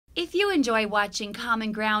If you enjoy watching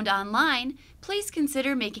Common Ground online, please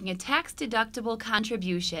consider making a tax-deductible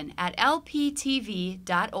contribution at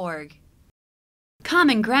lptv.org.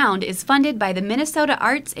 Common Ground is funded by the Minnesota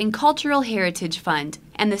Arts and Cultural Heritage Fund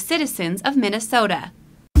and the citizens of Minnesota.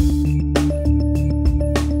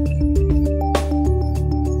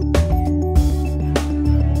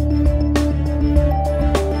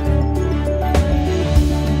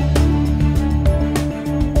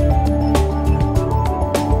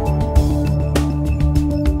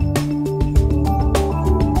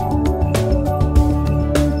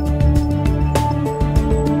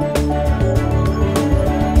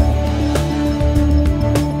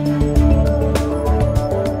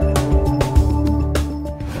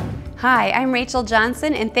 Hi, I'm Rachel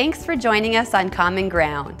Johnson, and thanks for joining us on Common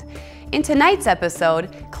Ground. In tonight's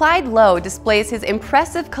episode, Clyde Lowe displays his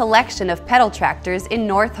impressive collection of pedal tractors in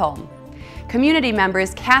Northome. Community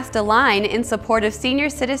members cast a line in support of senior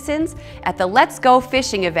citizens at the Let's Go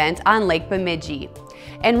fishing event on Lake Bemidji.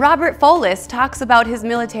 And Robert Follis talks about his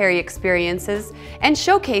military experiences and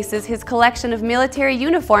showcases his collection of military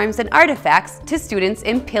uniforms and artifacts to students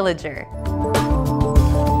in Pillager.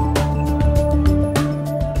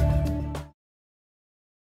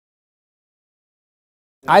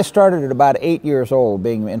 I started at about 8 years old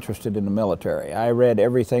being interested in the military. I read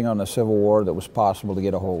everything on the Civil War that was possible to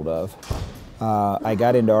get a hold of. I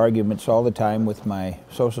got into arguments all the time with my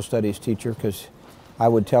social studies teacher because I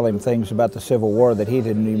would tell him things about the Civil War that he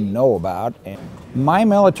didn't even know about. And my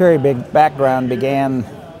military background began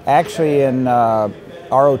actually in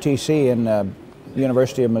ROTC in the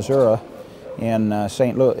University of Missouri in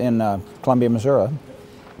Columbia, Missouri.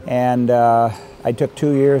 And I took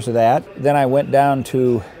 2 years of that. Then I went down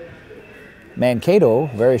to Mankato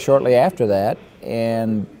very shortly after that,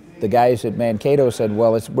 and the guys at Mankato said,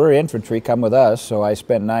 well, we're infantry, come with us. So I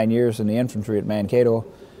spent 9 years in the infantry at Mankato.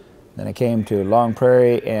 Then I came to Long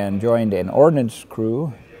Prairie and joined an ordnance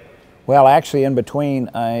crew. Well, actually in between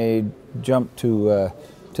I jumped to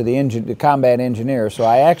the combat engineer. So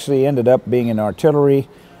I actually ended up being in artillery,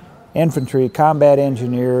 infantry, combat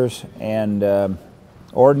engineers, and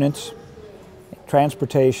ordnance,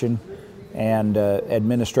 transportation, and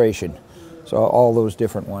administration. So all those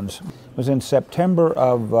different ones. It was in September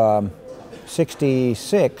of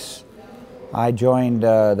 '66, I joined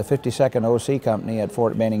the 52nd OC Company at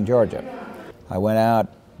Fort Benning, Georgia. I went out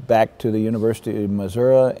back to the University of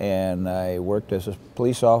Missouri and I worked as a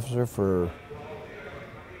police officer from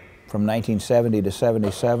 1970 to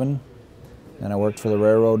 '77. And I worked for the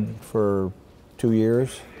railroad for 2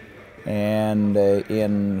 years. And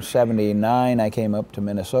in '79, I came up to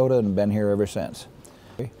Minnesota and been here ever since.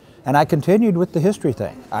 And I continued with the history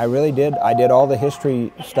thing. I really did. I did all the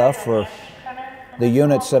history stuff for the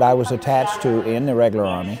units that I was attached to in the regular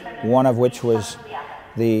Army, one of which was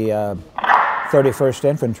the 31st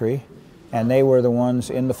Infantry, and they were the ones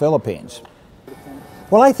in the Philippines.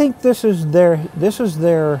 Well, I think this is their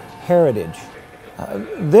heritage.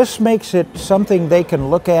 This makes it something they can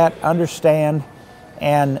look at, understand,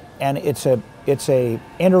 and it's a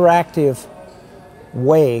interactive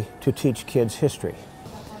way to teach kids history.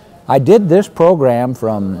 I did this program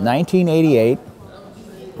from 1988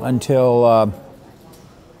 until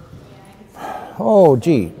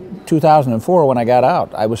 2004 when I got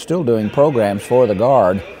out. I was still doing programs for the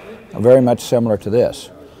Guard, very much similar to this.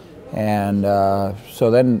 And so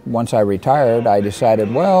then once I retired, I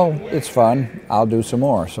decided, well, it's fun, I'll do some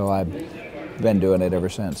more. So I've been doing it ever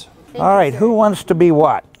since. All right, who wants to be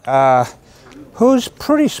what? Who's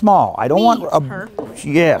pretty small? I don't want a...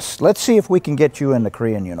 Yes, let's see if we can get you in the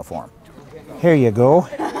Korean uniform. Here you go.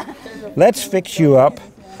 Let's fix you up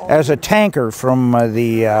as a tanker from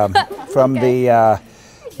the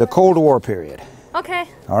Cold War period. Okay.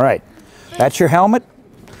 All right, that's your helmet.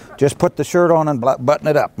 Just put the shirt on and button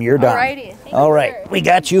it up. You're done. Alrighty. All right, we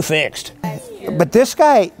got you fixed. But this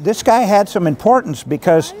guy had some importance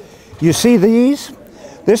because you see these?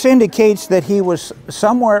 This indicates that he was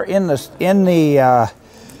somewhere in the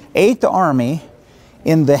 8th Army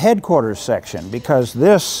in the headquarters section, because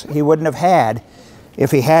this he wouldn't have had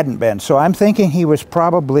if he hadn't been. So I'm thinking he was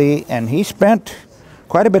probably, and he spent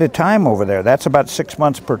quite a bit of time over there. That's about 6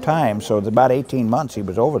 months per time, so it's about 18 months he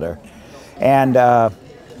was over there. And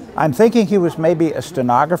I'm thinking he was maybe a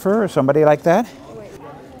stenographer or somebody like that.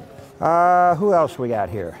 Who else we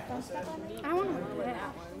got here? I want to wear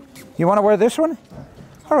that. You want to wear this one?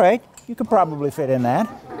 All right, you could probably fit in that.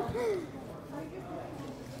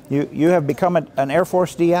 You have become an Air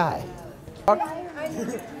Force DI.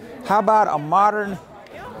 How about a modern...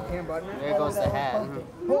 There goes the hat.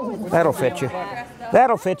 That'll fit you.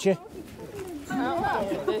 That'll fit you.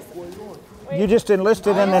 You just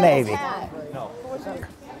enlisted in the Navy.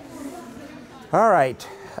 All right.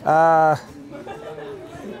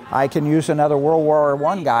 I can use another World War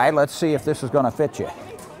I guy. Let's see if this is going to fit you.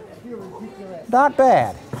 Not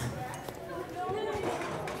bad.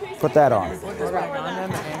 Put that on.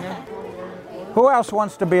 Who else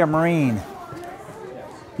wants to be a Marine?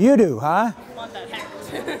 You do, huh?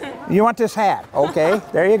 You want this hat? Okay,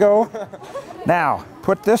 there you go. Now,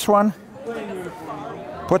 put this one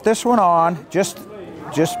on. Just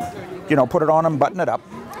you know, put it on and button it up.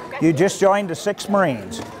 You just joined the 6th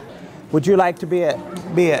Marines. Would you like to be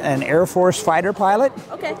an Air Force fighter pilot?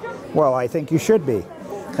 Okay. Well, I think you should be.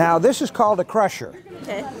 Now, this is called a crusher.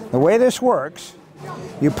 Okay. The way this works,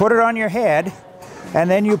 you put it on your head, and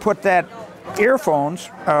then you put that earphones.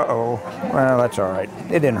 Uh-oh. Well, that's all right.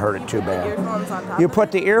 It didn't hurt it too bad. You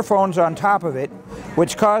put the earphones on top of it,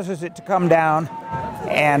 which causes it to come down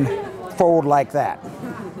and fold like that.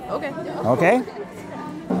 Okay. Okay?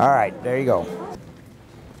 All right, there you go.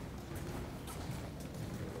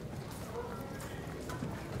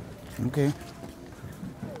 Okay.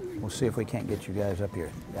 We'll see if we can't get you guys up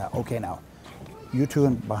here. Yeah, okay now. You two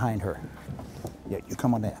and behind her. Yeah, you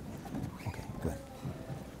come on that. Okay, good.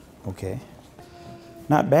 Okay.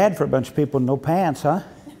 Not bad for a bunch of people with no pants, huh?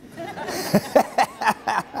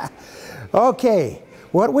 Okay,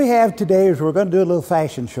 what we have today is we're going to do a little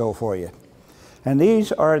fashion show for you. And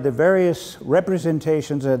these are the various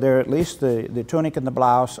representations, they're at least the tunic and the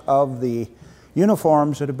blouse of the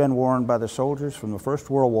uniforms that have been worn by the soldiers from the First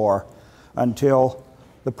World War until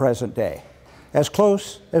the present day. As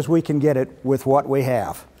close as we can get it with what we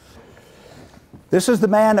have. This is the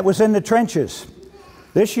man that was in the trenches.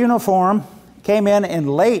 This uniform came in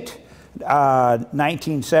late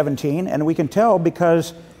 1917, and we can tell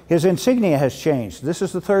because his insignia has changed. This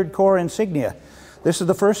is the 3rd Corps insignia. This is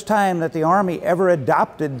the first time that the Army ever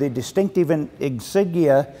adopted the distinctive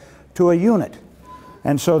insignia to a unit.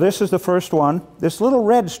 And so this is the first one. This little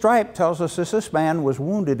red stripe tells us that this man was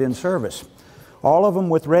wounded in service. All of them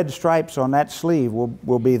with red stripes on that sleeve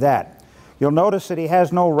will be that. You'll notice that he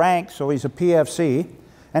has no rank, so he's a PFC,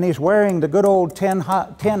 and he's wearing the good old tin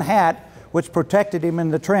hat which protected him in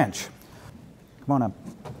the trench. Come on up.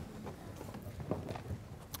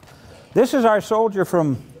 This is our soldier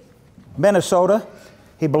from Minnesota.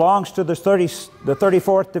 He belongs to the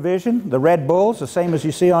 34th Division, the Red Bulls, the same as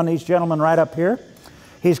you see on these gentlemen right up here.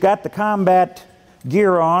 He's got the combat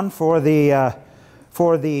gear on for the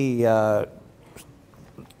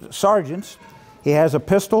sergeants. He has a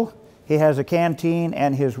pistol, he has a canteen,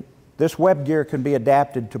 and this web gear can be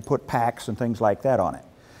adapted to put packs and things like that on it.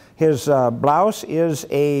 His blouse is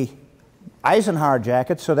a Eisenhower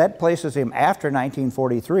jacket, so that places him after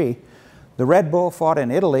 1943. The Red Bull fought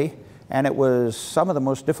in Italy, and it was some of the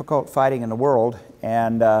most difficult fighting in the world,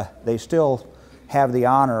 and they still have the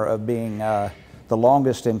honor of being the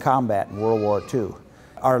longest in combat in World War II.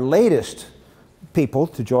 Our latest people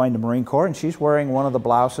to join the Marine Corps, and she's wearing one of the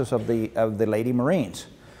blouses of the Lady Marines.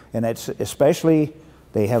 And it's especially,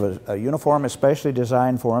 they have a uniform especially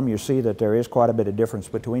designed for them. You see that there is quite a bit of difference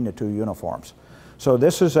between the two uniforms. So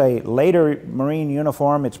this is a later Marine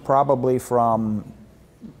uniform. It's probably from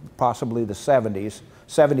possibly the 70s,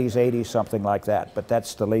 80s, something like that. But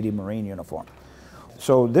that's the Lady Marine uniform.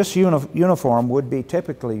 So this uniform would be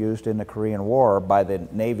typically used in the Korean War by the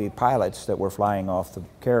Navy pilots that were flying off the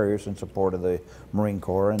carriers in support of the Marine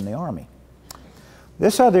Corps and the Army.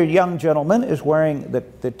 This other young gentleman is wearing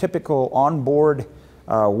the typical onboard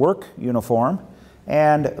work uniform,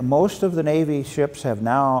 and most of the Navy ships have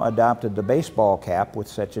now adopted the baseball cap with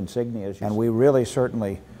such insignias, and we really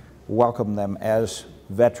certainly welcome them as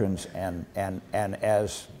veterans and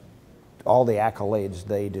as all the accolades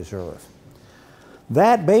they deserve.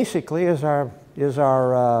 That basically is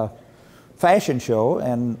our fashion show,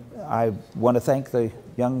 and I want to thank the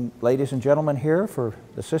young ladies and gentlemen here for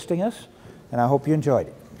assisting us, and I hope you enjoyed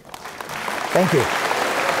it. Thank you.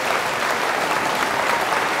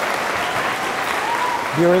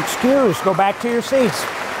 You're excused. Go back to your seats.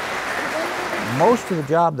 Most of the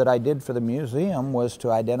job that I did for the museum was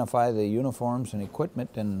to identify the uniforms and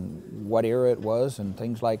equipment and what era it was and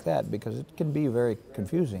things like that, because it can be very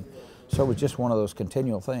confusing. So it was just one of those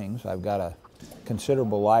continual things. I've got a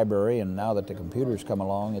considerable library, and now that the computers come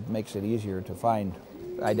along, it makes it easier to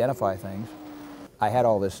identify things. I had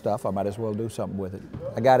all this stuff, I might as well do something with it.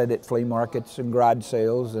 I got it at flea markets and garage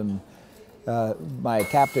sales, and my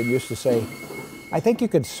captain used to say, "I think you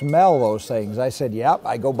could smell those things." I said, "Yep,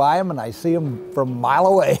 I go by them and I see them from a mile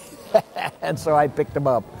away." And so I picked them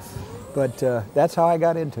up. But that's how I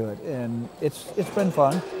got into it, and it's been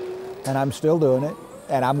fun, and I'm still doing it.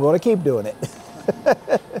 And I'm going to keep doing it.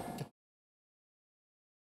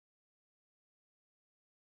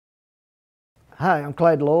 Hi, I'm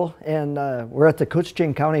Clyde Lowe, and we're at the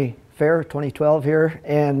Koochiching County Fair 2012 here,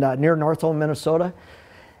 and near Northome, Minnesota.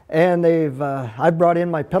 And I've brought in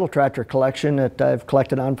my pedal tractor collection that I've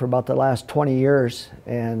collected on for about the last 20 years,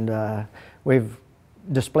 and we've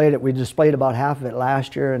displayed it. We displayed about half of it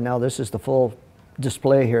last year, and now this is the full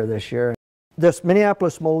display here this year. This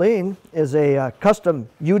Minneapolis Moline is a custom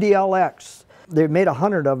UDLX. They made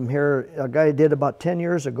 100 of them here. A guy did about 10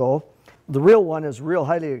 years ago. The real one is real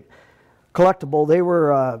highly collectible. They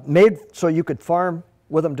were made so you could farm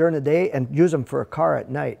with them during the day and use them for a car at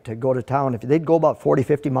night to go to town. They'd go about 40,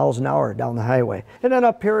 50 miles an hour down the highway. And then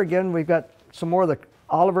up here again, we've got some more of the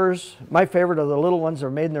Olivers. My favorite are the little ones. They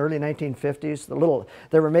were made in the early 1950s.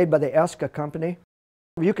 They were made by the Eska company.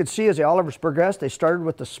 You could see as the Olivers progressed, they started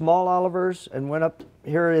with the small Olivers and went up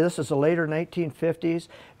here. This is the later 1950s.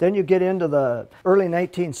 Then you get into the early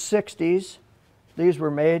 1960s. These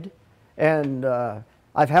were made, and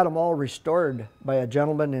I've had them all restored by a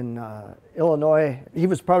gentleman in Illinois. He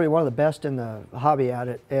was probably one of the best in the hobby at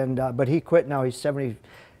it, and but he quit now. He's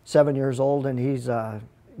 77 years old, and he's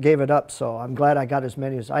gave it up, so I'm glad I got as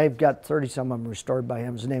many as I've got. 30 some of them restored by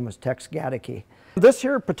him. His name was Tex Gaddeke. This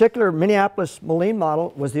here particular Minneapolis Moline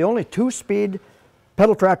model was the only 2-speed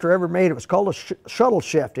pedal tractor ever made. It was called a shuttle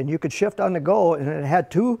shift, and you could shift on the go, and it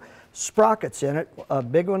had 2 sprockets in it, a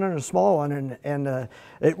big one and a small one, and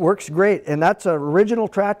it works great. And that's an original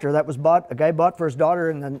tractor that was a guy bought for his daughter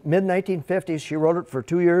in the mid-1950s. She rode it for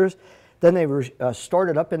 2 years. Then they stored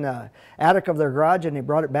it up in the attic of their garage, and they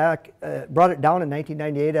brought it down in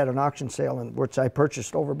 1998 at an auction sale, which I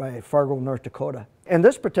purchased over by Fargo, North Dakota. And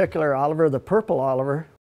this particular Oliver, the purple Oliver,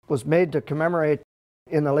 was made to commemorate.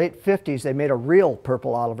 In the late 50s, they made a real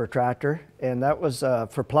purple Oliver tractor, and that was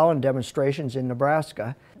for plowing demonstrations in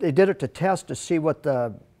Nebraska. They did it to test to see what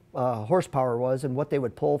the horsepower was and what they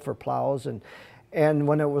would pull for plows. And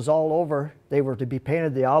when it was all over, they were to be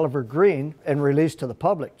painted the Oliver green and released to the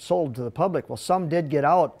public, sold to the public. Well, some did get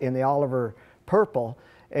out in the Oliver purple,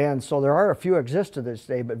 and so there are a few exist to this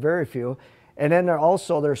day, but very few. And then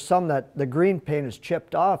there's some that the green paint is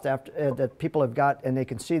chipped off after, that people have got, and they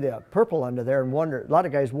can see the purple under there and wonder. A lot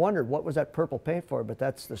of guys wondered what was that purple paint for, but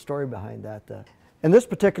that's the story behind that. And this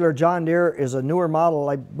particular John Deere is a newer model.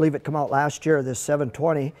 I believe it came out last year, this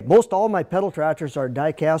 720. Most all my pedal tractors are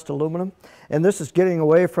die-cast aluminum, and this is getting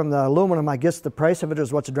away from the aluminum. I guess the price of it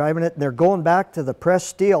is what's driving it, and they're going back to the pressed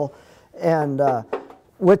steel, and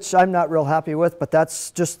which I'm not real happy with, but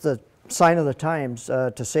that's just the sign of the times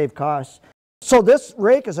to save costs. So this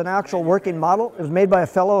rake is an actual working model. It was made by a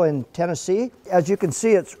fellow in Tennessee. As you can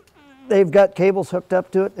see, they've got cables hooked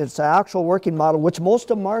up to it. It's an actual working model, which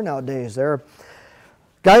most of them are nowadays. They're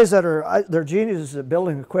guys that they're geniuses at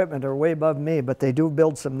building equipment are way above me, but they do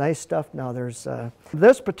build some nice stuff now.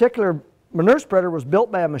 This particular manure spreader was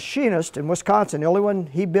built by a machinist in Wisconsin, the only one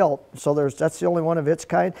he built. So that's the only one of its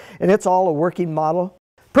kind, and it's all a working model.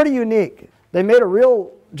 Pretty unique. They made a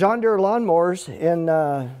real John Deere lawnmowers in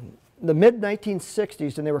the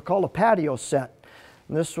mid-1960s, and they were called a patio set.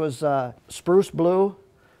 And this was spruce blue,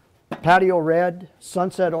 patio red,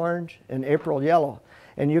 sunset orange, and April yellow.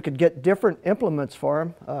 And you could get different implements for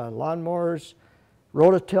them, lawnmowers,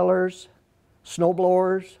 rototillers, snow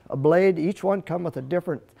blowers, a blade. Each one come with a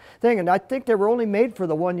different thing. And I think they were only made for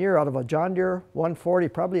the 1 year out of a John Deere 140,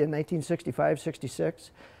 probably in 1965, 66.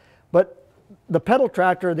 But the pedal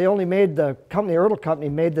tractor, they only made, the Ertl company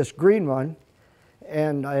made this green one.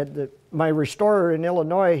 And my restorer in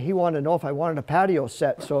Illinois, he wanted to know if I wanted a patio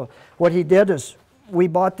set. So what he did is we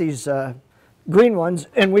bought these green ones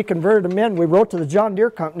and we converted them in. We wrote to the John Deere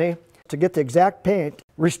company to get the exact paint.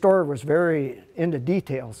 Restorer was very into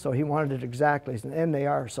detail, so he wanted it exactly, and they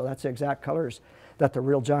are. So that's the exact colors that the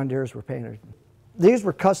real John Deeres were painted. These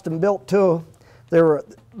were custom built too. The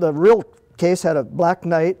real case had a black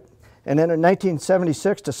knight. And then in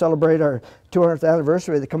 1976, to celebrate our 200th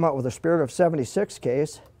anniversary, they come out with a Spirit of 76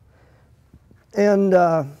 case. And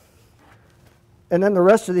then the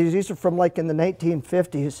rest of these are from like in the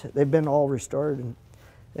 1950s. They've been all restored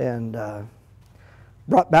and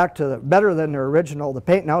brought back to better than their original. The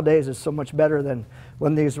paint nowadays is so much better than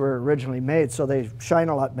when these were originally made, so they shine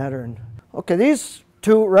a lot better. And okay, these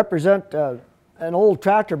two represent an old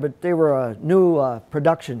tractor, but they were a new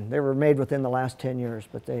production. They were made within the last 10 years,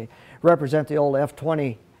 but they represent the old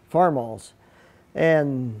F20 farmalls.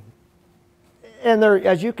 And they're,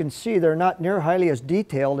 as you can see, they're not near highly as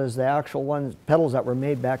detailed as the actual pedals that were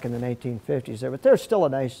made back in the 1950s there, but they're still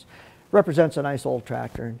represents a nice old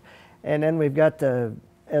tractor. And then we've got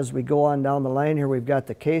as we go on down the line here, we've got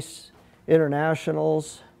the Case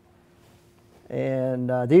Internationals, and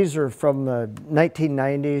these are from the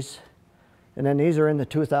 1990s. And then these are in the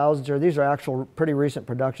 2000s, or these are actual pretty recent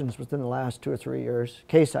productions within the last 2 or 3 years,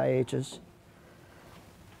 Case IHs.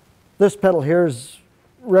 This pedal here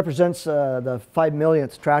represents the 5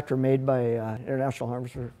 millionth tractor made by International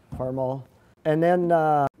Harvester Farmall. And then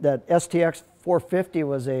that STX 450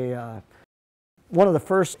 was one of the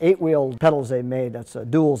first 8-wheel pedals they made. That's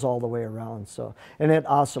duals all the way around. So, and it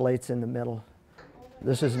oscillates in the middle.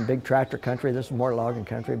 This isn't big tractor country. This is more logging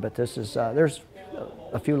country. But this is there's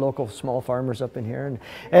a few local small farmers up in here,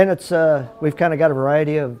 and it's we've kind of got a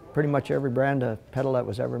variety of pretty much every brand of pedal that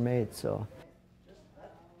was ever made. So.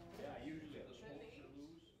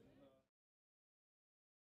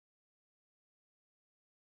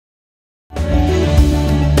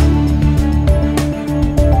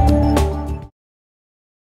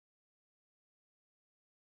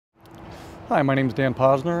 Hi, my name is Dan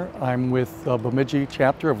Posner. I'm with the Bemidji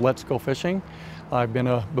chapter of Let's Go Fishing. I've been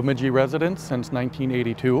a Bemidji resident since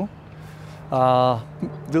 1982. The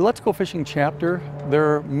Let's Go Fishing chapter,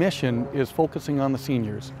 their mission is focusing on the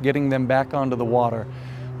seniors, getting them back onto the water.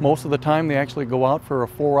 Most of the time they actually go out for a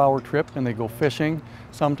 4-hour trip and they go fishing.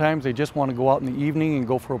 Sometimes they just want to go out in the evening and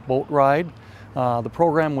go for a boat ride. The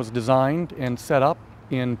program was designed and set up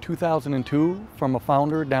in 2002 from a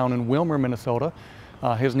founder down in Willmar, Minnesota.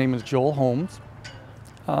 His name is Joel Holmes.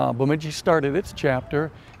 Bemidji started its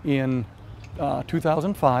chapter in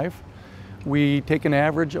 2005. We take an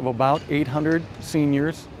average of about 800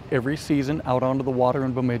 seniors every season out onto the water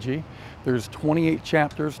in Bemidji. There's 28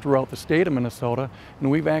 chapters throughout the state of Minnesota, and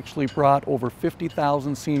we've actually brought over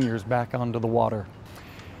 50,000 seniors back onto the water.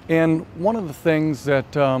 And one of the things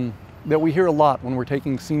that we hear a lot when we're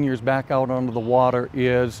taking seniors back out onto the water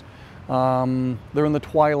is they're in the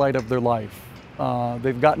twilight of their life.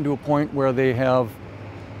 They've gotten to a point where they have,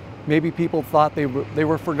 maybe people thought they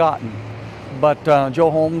were forgotten. But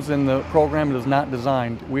Joe Holmes and the program is not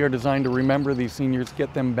designed. We are designed to remember these seniors,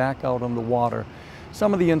 get them back out on the water.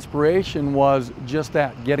 Some of the inspiration was just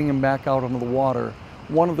that, getting them back out on the water.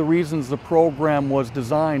 One of the reasons the program was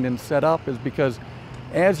designed and set up is because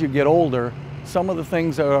as you get older, some of the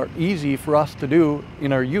things that are easy for us to do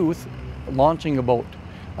in our youth, launching a boat,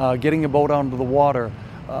 getting a boat onto the water,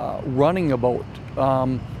 running a boat,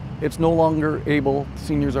 it's no longer able,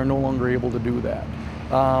 seniors are no longer able to do that.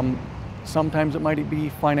 Sometimes it might be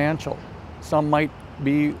financial. Some might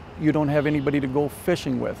be you don't have anybody to go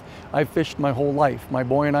fishing with. I've fished my whole life. My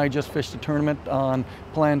boy and I just fished a tournament on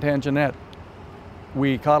Plantagenet.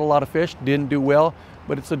 We caught a lot of fish, didn't do well,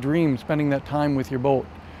 but it's a dream spending that time with your boat,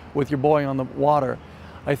 with your boy on the water.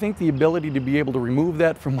 I think the ability to be able to remove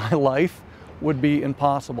that from my life would be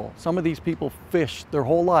impossible. Some of these people fish their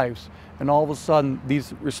whole lives, and all of a sudden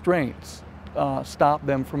these restraints stop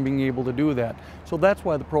them from being able to do that. So that's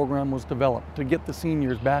why the program was developed, to get the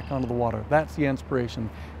seniors back onto the water. That's the inspiration,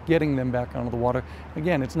 getting them back onto the water.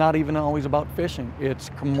 Again, it's not even always about fishing. It's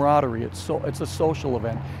camaraderie. It's a social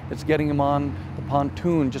event. It's getting them on the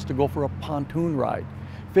pontoon just to go for a pontoon ride.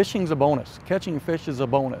 Fishing's a bonus. Catching fish is a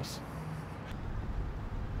bonus.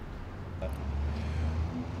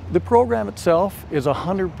 The program itself is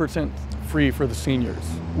 100% free for the seniors.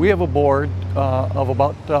 We have a board of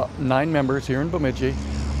about 9 members here in Bemidji.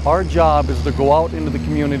 Our job is to go out into the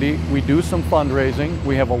community. We do some fundraising.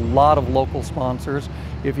 We have a lot of local sponsors.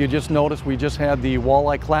 If you just notice, we just had the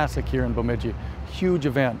Walleye Classic here in Bemidji. Huge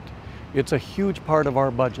event. It's a huge part of our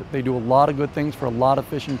budget. They do a lot of good things for a lot of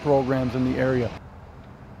fishing programs in the area.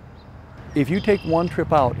 If you take one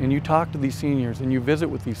trip out and you talk to these seniors and you visit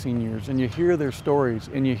with these seniors and you hear their stories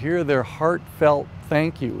and you hear their heartfelt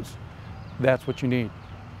thank yous, that's what you need.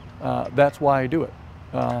 That's why I do it.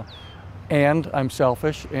 And I'm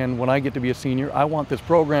selfish, and when I get to be a senior, I want this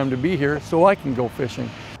program to be here so I can go fishing.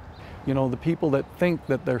 You know, the people that think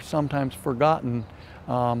that they're sometimes forgotten,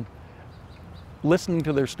 listening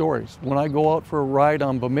to their stories. When I go out for a ride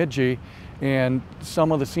on Bemidji, and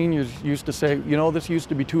some of the seniors used to say, you know, this used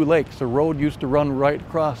to be 2 lakes. The road used to run right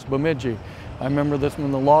across Bemidji. I remember this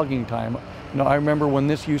when the logging time. You know, I remember when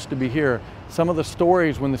this used to be here. Some of the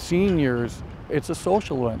stories when the seniors, it's a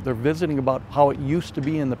social event. They're visiting about how it used to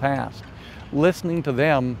be in the past. Listening to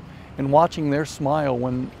them and watching their smile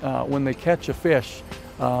when they catch a fish,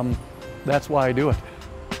 that's why I do it.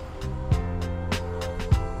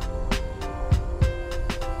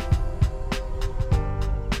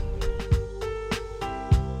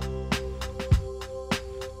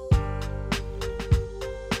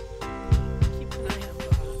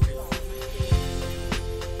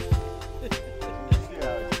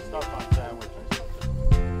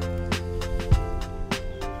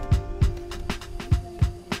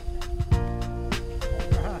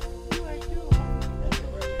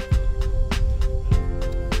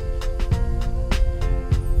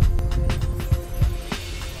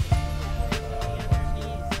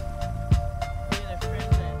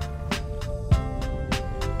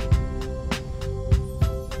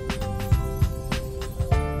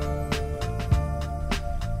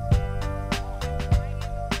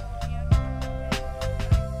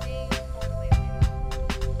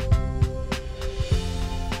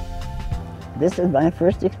 This is my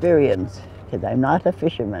first experience because I'm not a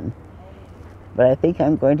fisherman, but I think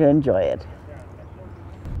I'm going to enjoy it.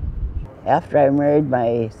 After I married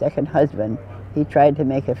my second husband, he tried to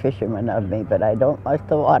make a fisherman of me, but I don't like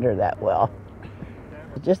the water that well.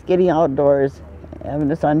 Just getting outdoors, having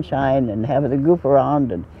the sunshine and having the group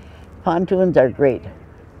around, and pontoons are great.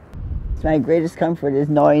 My greatest comfort is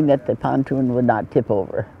knowing that the pontoon would not tip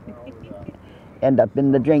over, end up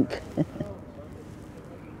in the drink.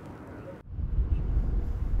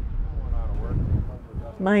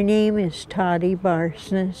 My name is Toddy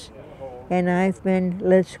Barsness, and I've been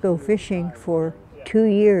Let's Go Fishing for 2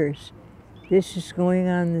 years. This is going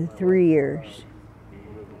on the 3 years.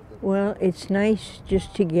 Well, it's nice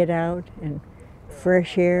just to get out and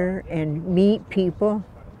fresh air and meet people,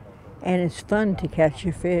 and it's fun to catch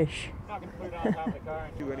a fish.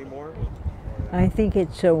 I think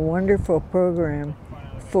it's a wonderful program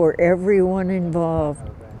for everyone involved.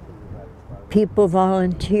 People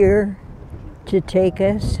volunteer to take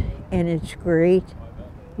us, and it's great.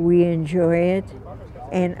 We enjoy it,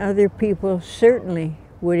 and other people certainly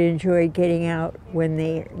would enjoy getting out when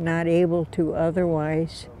they're not able to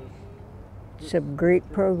otherwise. It's a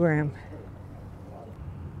great program.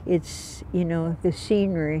 It's, you know, the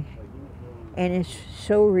scenery, and it's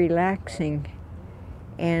so relaxing.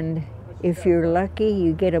 And if you're lucky,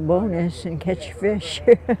 you get a bonus and catch fish.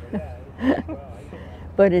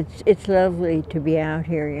 But it's lovely to be out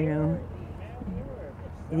here, you know.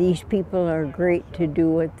 These people are great to do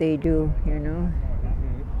what they do, you know.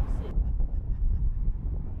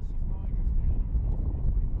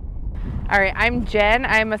 All right, I'm Jen.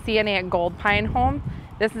 I'm a CNA at Gold Pine Home.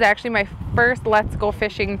 This is actually my first Let's Go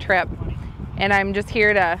Fishing trip, and I'm just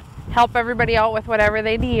here to help everybody out with whatever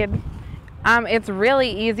they need. It's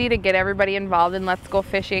really easy to get everybody involved in Let's Go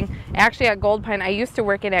Fishing. Actually, at Gold Pine, I used to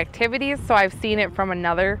work in activities, so I've seen it from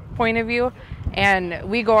another point of view, and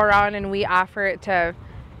we go around and we offer it to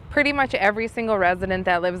pretty much every single resident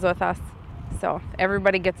that lives with us. So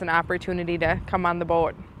everybody gets an opportunity to come on the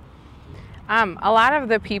boat. A lot of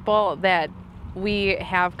the people that we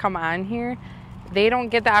have come on here, they don't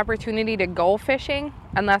get the opportunity to go fishing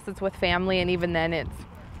unless it's with family, and even then it's,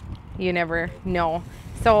 you never know.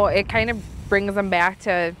 So it kind of brings them back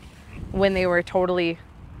to when they were totally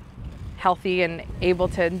healthy and able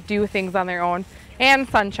to do things on their own. And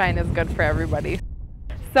sunshine is good for everybody.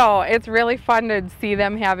 So it's really fun to see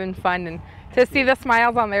them having fun, and to see the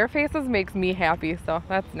smiles on their faces makes me happy, so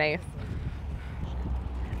that's nice.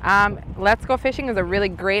 Let's Go Fishing is a really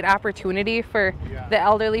great opportunity for the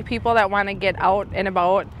elderly people that want to get out and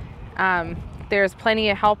about. There's plenty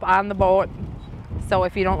of help on the boat, so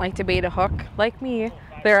if you don't like to bait a hook like me,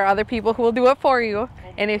 there are other people who will do it for you,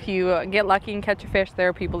 and if you get lucky and catch a fish, there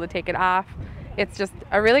are people to take it off. It's just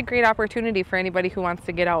a really great opportunity for anybody who wants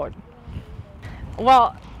to get out.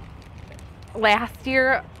 Well, last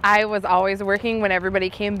year I was always working when everybody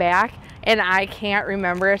came back, and I can't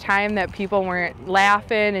remember a time that people weren't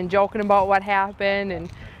laughing and joking about what happened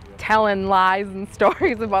and telling lies and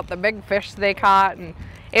stories about the big fish they caught. And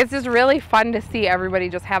it's just really fun to see everybody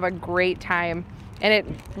just have a great time, and it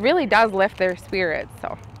really does lift their spirits,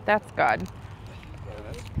 so that's good.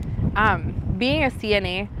 Being a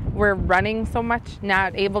CNA, we're running so much,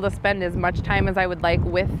 not able to spend as much time as I would like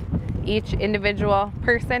with each individual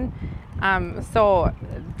person. So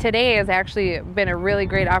today has actually been a really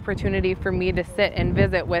great opportunity for me to sit and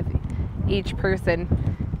visit with each person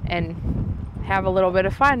and have a little bit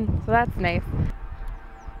of fun, so that's nice.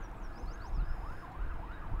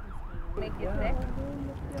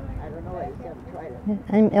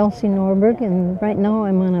 I'm Elsie Norberg, and right now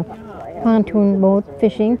I'm on a pontoon boat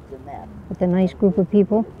fishing with a nice group of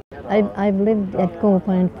people. I've lived at Gold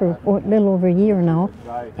Pine for a little over a year now,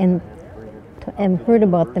 and I've heard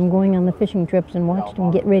about them going on the fishing trips and watched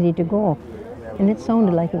them get ready to go. And it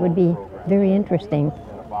sounded like it would be very interesting.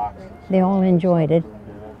 They all enjoyed it.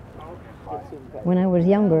 When I was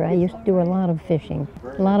younger, I used to do a lot of fishing,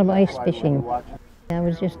 a lot of ice fishing. I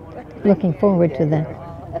was just looking forward to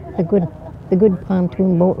the good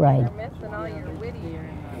pontoon boat ride.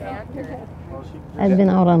 I've been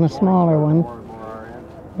out on a smaller one,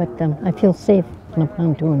 but I feel safe on a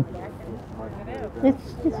pontoon.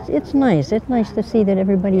 It's nice. It's nice to see that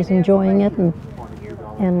everybody's enjoying it,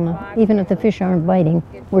 and even if the fish aren't biting,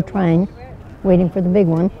 we're trying, waiting for the big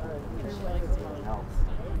one.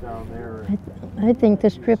 I think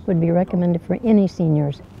this trip would be recommended for any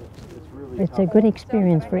seniors. It's a good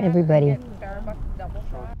experience for everybody.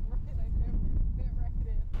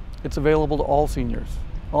 It's available to all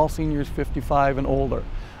seniors 55 and older.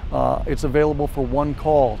 It's available for one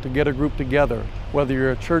call to get a group together, whether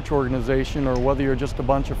you're a church organization or whether you're just a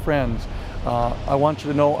bunch of friends. I want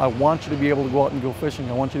you to know, I want you to be able to go out and go fishing.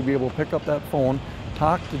 I want you to be able to pick up that phone,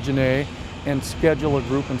 talk to Janae, and schedule a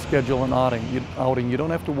group and schedule an outing. You don't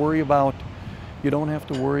have to worry about the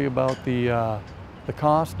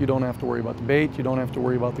cost. You don't have to worry about the bait. You don't have to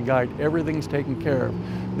worry about the guide. Everything's taken care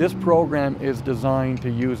of. This program is designed to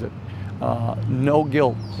use it. No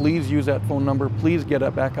guilt. Please use that phone number. Please get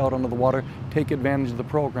it back out onto the water. Take advantage of the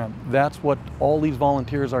program. That's what all these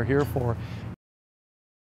volunteers are here for.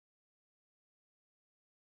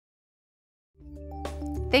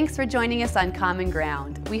 Thanks for joining us on Common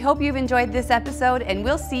Ground. We hope you've enjoyed this episode, and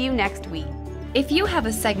we'll see you next week. If you have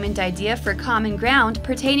a segment idea for Common Ground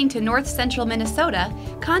pertaining to North Central Minnesota,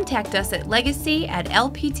 contact us at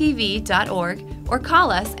legacy@lptv.org or call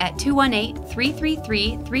us at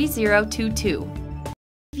 218-333-3022.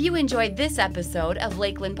 If you enjoyed this episode of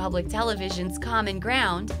Lakeland Public Television's Common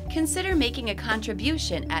Ground, consider making a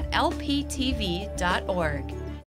contribution at lptv.org.